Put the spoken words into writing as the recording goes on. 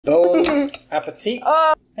Bon appetit.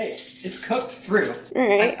 Oh. Hey, it's cooked through.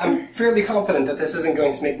 Alright. I'm fairly confident that this isn't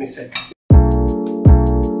going to make me sick.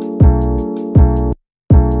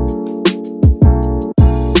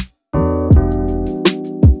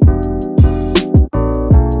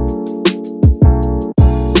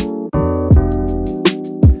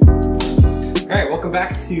 Alright, welcome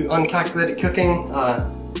back to Uncalculated Cooking,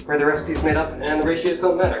 where the recipe's made up and the ratios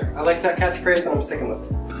don't matter. I like that catchphrase and I'm sticking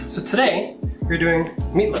with it. So today, we're doing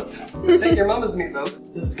meatloaf. This ain't your mama's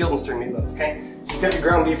meatloaf. This is Guildenstern meatloaf, okay? So you've got your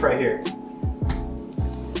ground beef right here.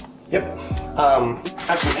 Yep.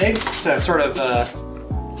 Have some eggs to sort of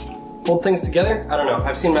hold things together. I don't know.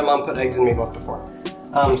 I've seen my mom put eggs in meatloaf before.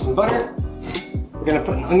 Some butter. We're gonna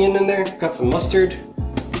put an onion in there. Got some mustard.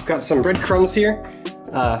 Got some breadcrumbs here.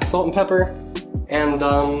 Salt and pepper. And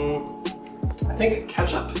I think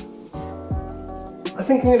ketchup. I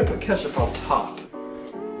think I'm gonna put ketchup on top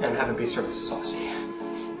and have it be sort of saucy,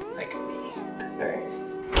 like me. Alright.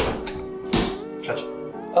 Ketchup.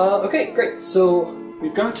 Okay, great. So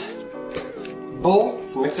we've got a bowl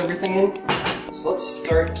to mix everything in. So let's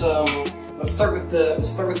start with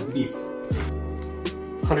the beef.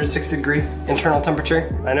 160 degree internal temperature.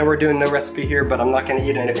 I know we're doing no recipe here, but I'm not gonna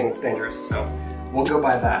eat anything that's dangerous, so we'll go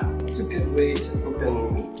by that. It's a good way to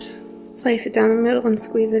open meat. Slice it down the middle and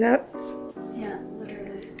squeeze it out. Yeah,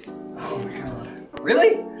 literally. Just oh my god.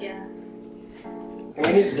 Really? yeah. I'm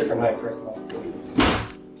gonna use a different knife first of all.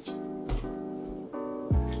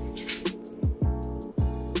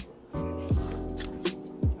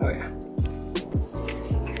 Oh yeah.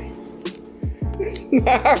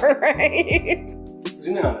 Alright.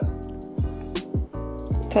 Zoom in on this.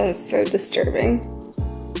 That is so disturbing.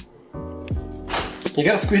 You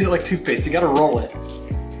gotta squeeze it like toothpaste, you gotta roll it.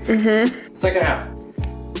 Mm-hmm. Second half.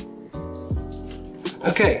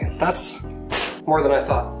 Okay, that's more than I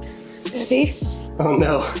thought. Ready? Oh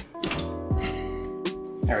no.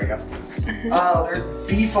 There we go. Oh, there's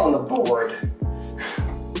beef on the board.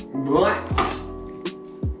 What?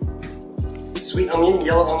 Sweet onion,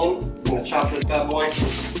 yellow onion. I'm gonna chop this bad boy.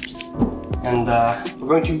 And we're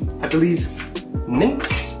going to, I believe,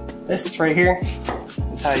 mince this right here.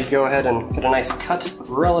 This is how you go ahead and get a nice cut,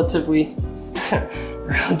 relatively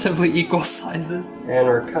equal sizes. And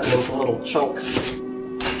we're cutting into little chunks.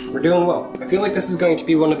 We're doing well. I feel like this is going to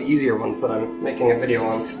be one of the easier ones that I'm making a video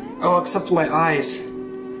on. Oh, except my eyes.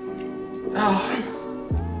 Oh.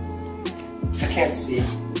 I can't see.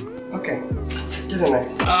 Okay, get in there.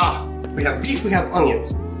 Ah, we have beef, we have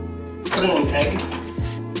onions. Let's put in an egg.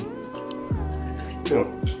 Boom.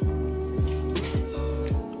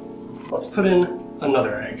 Let's put in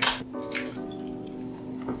another egg.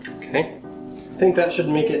 Okay. I think that should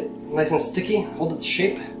make it nice and sticky. Hold its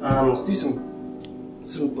shape. Let's do some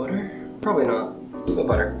butter? Probably not. No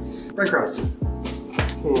butter. Breadcrumbs.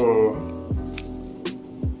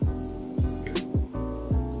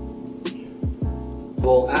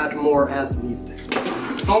 We'll add more as needed.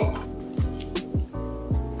 Salt.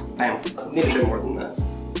 Bam. Need a bit more than that.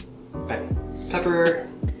 Bam. Pepper.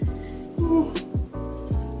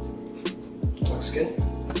 Looks good.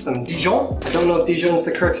 Some Dijon. I don't know if Dijon's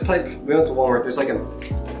the correct type. We went to Walmart. There's like a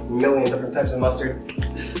million different types of mustard.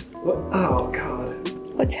 What? Oh god.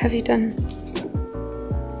 What have you done?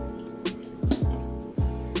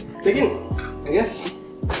 Dig in, I guess.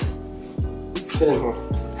 Let's get in here.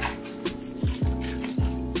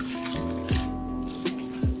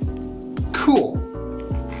 Cool.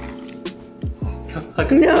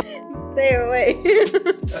 No, stay away.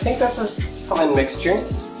 I think that's a fine mixture.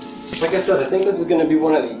 Like I said, I think this is going to be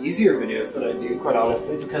one of the easier videos that I do, quite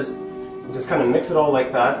honestly, because you just kind of mix it all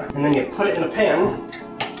like that, and then you put it in a pan,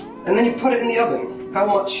 and then you put it in the oven. How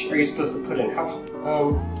much are you supposed to put in?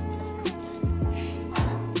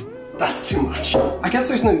 That's too much. I guess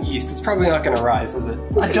there's no yeast. It's probably not gonna rise, is it?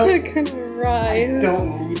 It's not gonna rise. I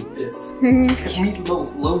don't need this. It's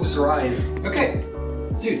meatloaf, loaves rise. Okay,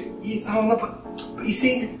 dude. But you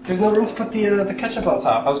see, there's no room to put the ketchup on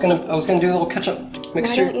top. I was gonna do a little ketchup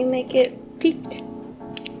mixture. Why don't you make it peaked?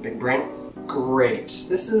 Big brain. Great.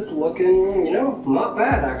 This is looking, you know, not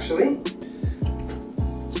bad actually.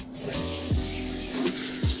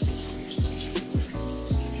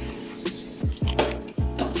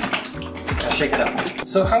 Shake it up.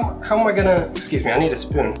 So how am I gonna, excuse me, I need a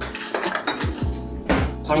spoon.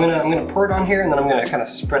 So I'm gonna pour it on here and then I'm gonna kind of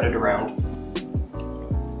spread it around.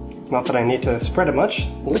 Not that I need to spread it much.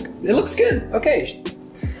 Look, it looks good. Okay.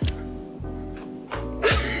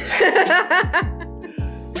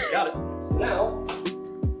 Got it. So now,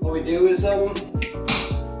 what we do is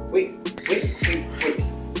wait.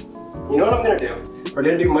 You know what I'm gonna do? We're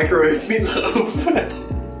gonna do microwaved meatloaf.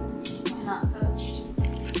 Not poached.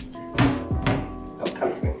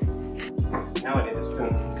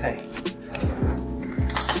 Okay.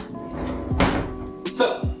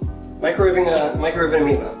 So, microwaving a meatloaf. You're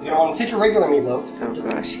gonna want to take your regular meatloaf. Oh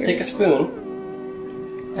gosh. Here. Take a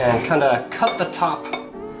spoon and kind of cut the top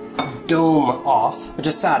dome off, which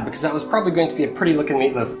is sad because that was probably going to be a pretty looking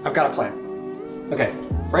meatloaf. I've got a plan. Okay,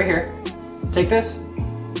 right here. Take this.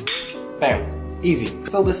 Bam. Easy.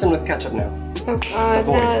 Fill this in with ketchup now. Oh god,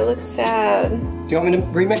 no, it looks sad. Do you want me to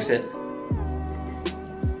remix it?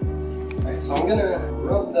 Alright, so I'm gonna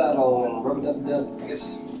rub that all in. Rub it up, I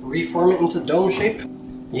guess, reform it into dome shape.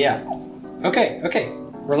 Yeah. Okay, okay.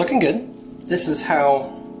 We're looking good. This is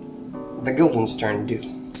how the Guildenstern do.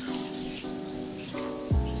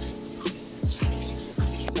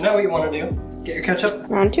 So now what you want to do, get your ketchup.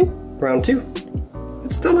 Round 2. Round 2.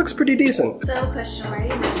 It still looks pretty decent. So, question, why are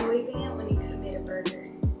you microwaving it when you could have made a burger?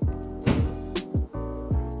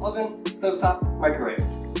 Oven, stovetop, microwave.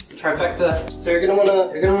 It's the trifecta. So you're gonna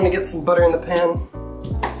wanna get some butter in the pan.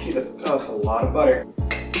 Gee, oh, it's a lot of butter.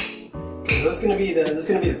 This is gonna be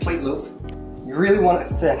the plate loaf. You really want it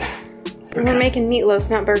thin. We're making meatloaf,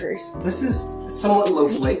 not burgers. This is somewhat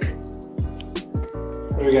loaf-like.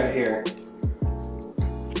 What do we got here?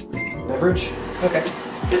 Beverage. Okay.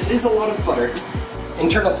 This is a lot of butter.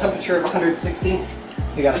 Internal temperature of 160. So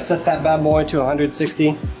you gotta set that bad boy to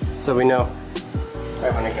 160 so we know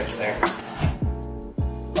right when it gets there.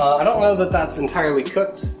 I don't know that that's entirely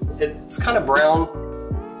cooked. It's kind of brown,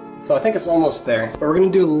 so I think it's almost there. But we're gonna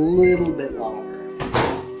do a little bit longer.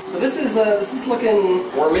 So this is looking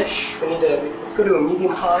warmish. Let's go to a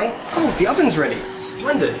medium high. Oh, the oven's ready.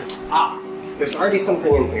 Splendid. Ah, there's already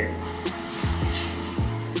something in here.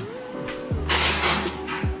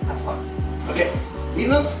 That's fine. Okay,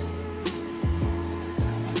 meatloaf.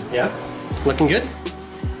 Yeah, looking good.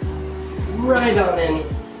 Right on in.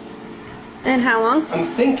 And how long? I'm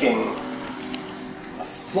thinking a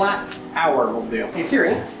flat hour will do. Hey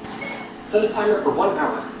Siri, set a timer for 1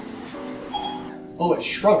 hour. Oh, it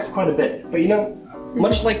shrunk quite a bit. But you know,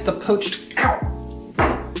 much like the poached cookie,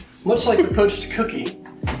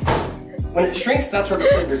 when it shrinks, that's where the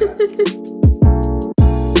flavor's at.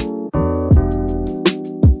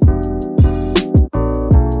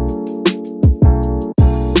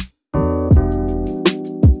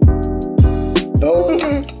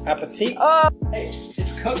 Bon appetit. Oh. Hey,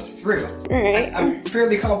 it's cooked through. Alright. I'm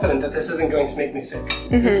fairly confident that this isn't going to make me sick.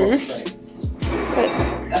 This looks like.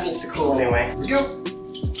 That needs to cool anyway. Here we go.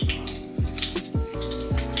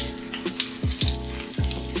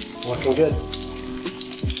 Looking good.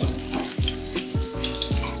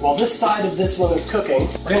 While this side of this one is cooking,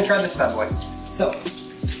 we're gonna try this bad boy. So,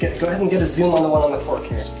 go ahead and get a zoom on the one on the fork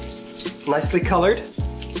here. Nicely colored,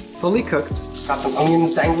 fully cooked. Got some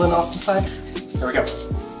onions dangling off the side. There we go.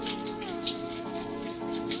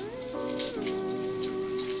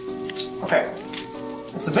 Okay,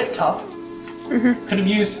 it's a bit tough. Could have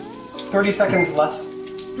used 30 seconds less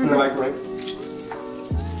in the microwave.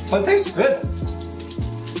 But it tastes good.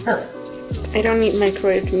 Here. I don't eat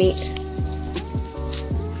microwaved meat.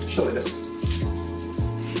 Surely do.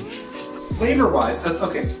 Flavor-wise,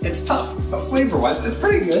 okay, it's tough, but flavor-wise, it's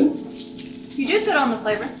pretty good. You did good on the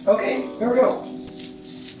flavor. Okay, here we go.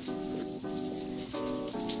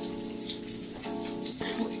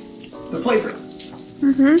 The flavor.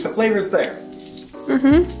 The flavor's there.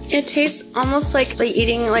 It tastes almost like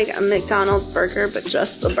eating like a McDonald's burger, but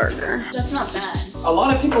just the burger. That's not bad. A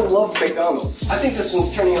lot of people love McDonald's. I think this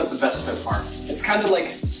one's turning out the best so far. It's kind of like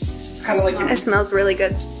It smells really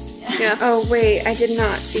good. Yeah. Oh wait, I did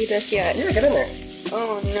not see this yet. Yeah, get in there.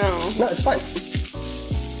 Oh no. No, it's fine.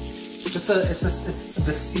 It's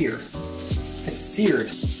the sear. It's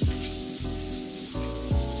seared.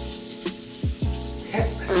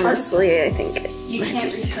 Honestly, I think You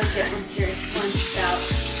can't retouch it once it's out.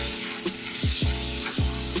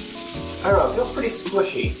 I don't know, it feels pretty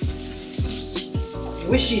squishy.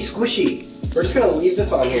 Squishy. We're just gonna leave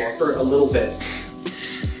this on here for a little bit.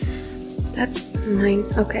 that's mine.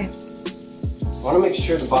 Okay. I want to make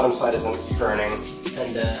sure the bottom side isn't burning,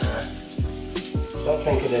 and don't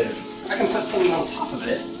think it is. I can put something on top of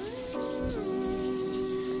it.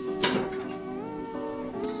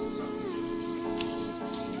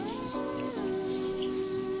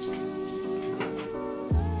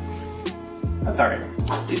 That's alright.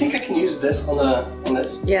 Do you think I can use this on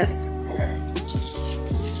this? Yes. Okay.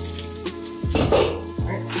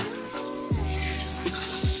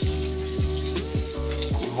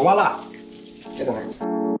 Voila! Get in there.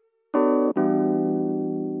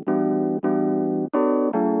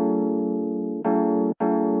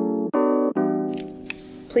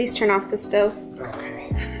 Please turn off the stove. Okay.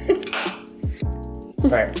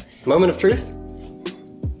 Alright, moment of truth.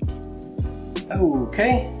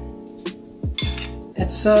 Okay.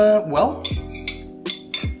 It's, well.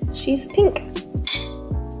 She's pink.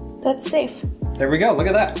 That's safe. There we go, look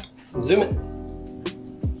at that. Zoom it.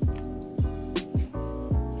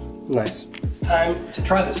 Nice. It's time to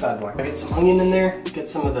try this bad boy. I get some onion in there, get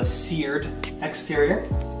some of the seared exterior.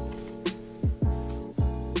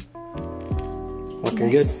 Looking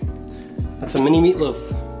good. That's a mini meatloaf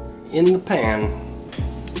in the pan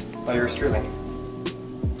by yours truly.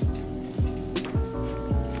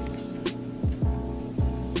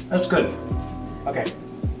 That's good. Okay.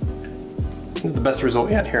 This is the best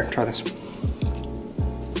result yet. Here, try this.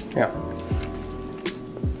 Yeah.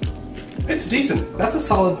 It's decent. That's a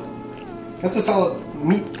solid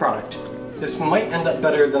meat product. This might end up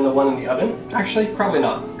better than the one in the oven. Actually, probably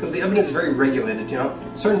not, because the oven is very regulated, you know?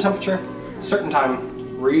 Certain temperature, certain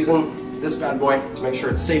time. We're using this bad boy to make sure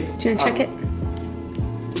it's safe. Do you want to check it?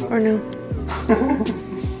 Or no?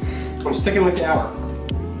 I'm sticking with the hour.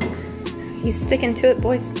 He's sticking to it,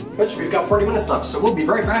 boys. Which we've got 40 minutes left, so we'll be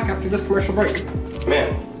right back after this commercial break.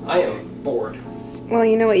 Man, I am bored. Well,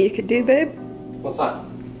 you know what you could do, babe? What's that?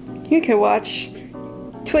 You could watch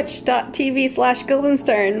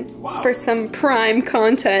twitch.tv/Goldenstern for some prime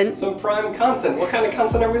content. Some prime content. What kind of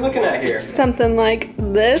content are we looking at here? Something like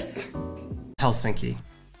this. Helsinki.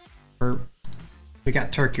 We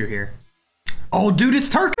got Turku here. Oh, dude, it's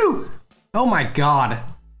Turku! Oh my god.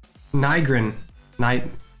 Nygren. I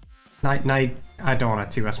don't want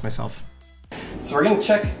to TOS myself. So we're gonna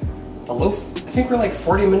check the loaf. I think we're like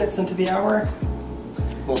 40 minutes into the hour.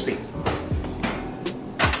 We'll see.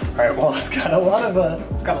 All right, well, it's got a lot of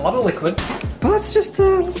liquid, but let's just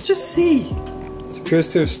see. It appears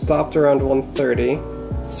to have stopped around 1:30.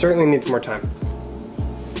 Certainly needs more time.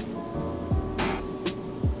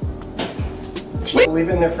 We'll leave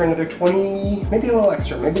it in there for another 20, maybe a little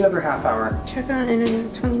extra, maybe another half hour. Check on in another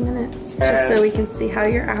 20 minutes, just so we can see how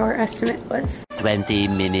your hour estimate was. 20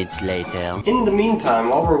 minutes later. In the meantime,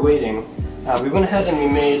 while we're waiting, we went ahead and we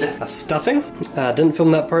made a stuffing. Didn't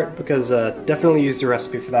film that part because definitely used the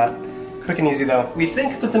recipe for that. Quick and easy though. We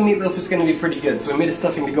think that the meatloaf is going to be pretty good, so we made a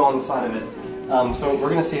stuffing to go on the side of it. So we're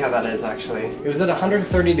going to see how that is actually. It was at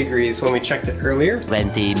 130 degrees when we checked it earlier.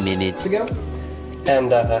 20 minutes ago.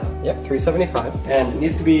 And yep, 375. And it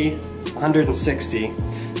needs to be 160. I'm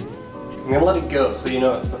going to let it go so you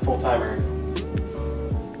know it's the full timer.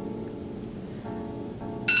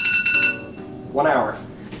 1 hour.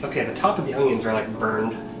 Okay, the top of the onions are like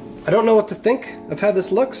burned. I don't know what to think of how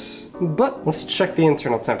this looks, but let's check the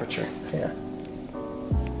internal temperature. Yeah.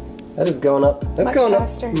 That is going up. That's going up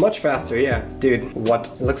much faster, yeah. Dude,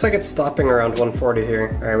 what? It looks like it's stopping around 140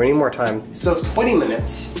 here. All right, we need more time. So 20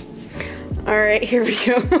 minutes. All right, here we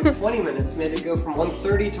go. 20 minutes made it go from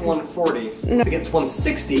 130 to 140. No. To get to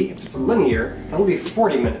 160, if it's linear, that'll be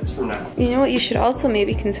 40 minutes from now. You know what you should also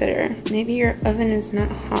maybe consider? Maybe your oven is not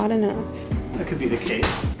hot enough. That could be the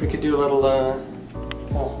case. We could do a little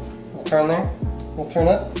turn there. We'll turn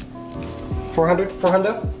up. 400.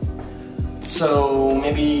 So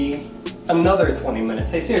maybe another 20 minutes.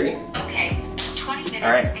 Hey Siri. Okay, 20 minutes.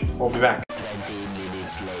 All right, we'll be back. 20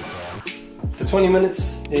 minutes later. The 20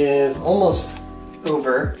 minutes is almost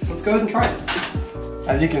over, so let's go ahead and try it.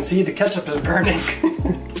 As you can see, the ketchup is burning.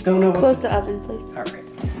 Don't know what. Close the oven, please. All right,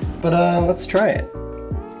 but let's try it.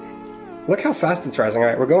 Look how fast it's rising. All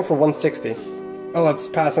right, we're going for 160. Oh, it's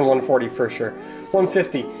passing 140 for sure.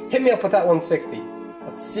 150. Hit me up with that 160.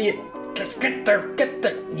 Let's see it. Get there.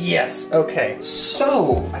 Yes. Okay.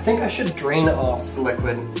 So I think I should drain off the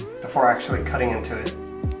liquid before actually cutting into it.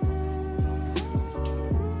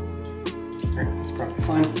 That's probably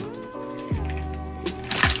fine.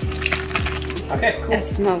 Okay, cool. It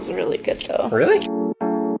smells really good though. Really?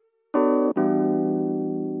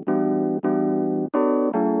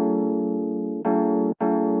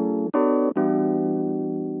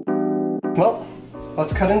 Well,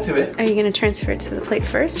 let's cut into it. Are you gonna transfer it to the plate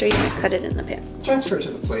first, or are you gonna cut it in the pan? Transfer it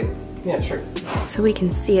to the plate. Yeah, sure. So we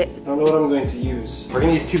can see it. I don't know what I'm going to use. We're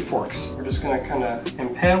gonna use 2 forks. We're just gonna kind of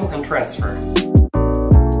impale and transfer.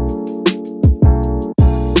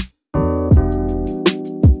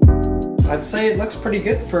 I'd say it looks pretty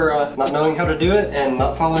good for not knowing how to do it and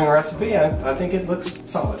not following a recipe. I think it looks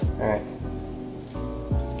solid. All right.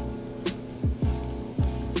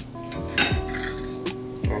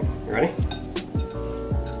 All right, you ready?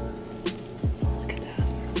 Look at that.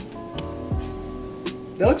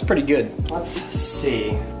 That looks pretty good. Let's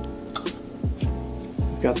see.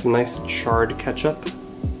 We've got some nice charred ketchup.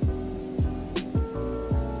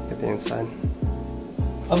 Get the inside.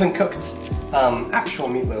 Oven cooked actual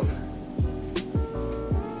meatloaf.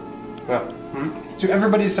 Well, to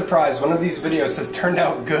everybody's surprise, one of these videos has turned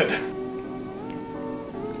out good.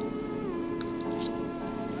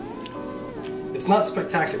 It's not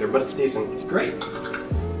spectacular, but it's decent. Great.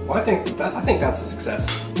 Well, I think that's a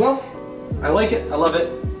success. Well, I like it, I love it,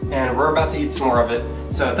 and we're about to eat some more of it.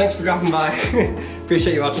 So thanks for dropping by.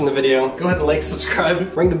 Appreciate you watching the video. Go ahead and like,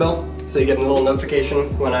 subscribe, ring the bell so you get a little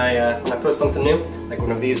notification when I post something new, like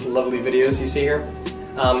one of these lovely videos you see here.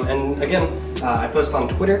 And again, I post on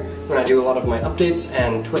Twitter when I do a lot of my updates,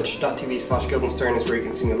 and twitch.tv/Guildenstern is where you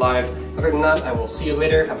can see me live. Other than that, I will see you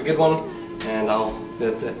later. Have a good one, and I'll,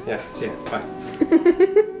 yeah, see ya. Bye.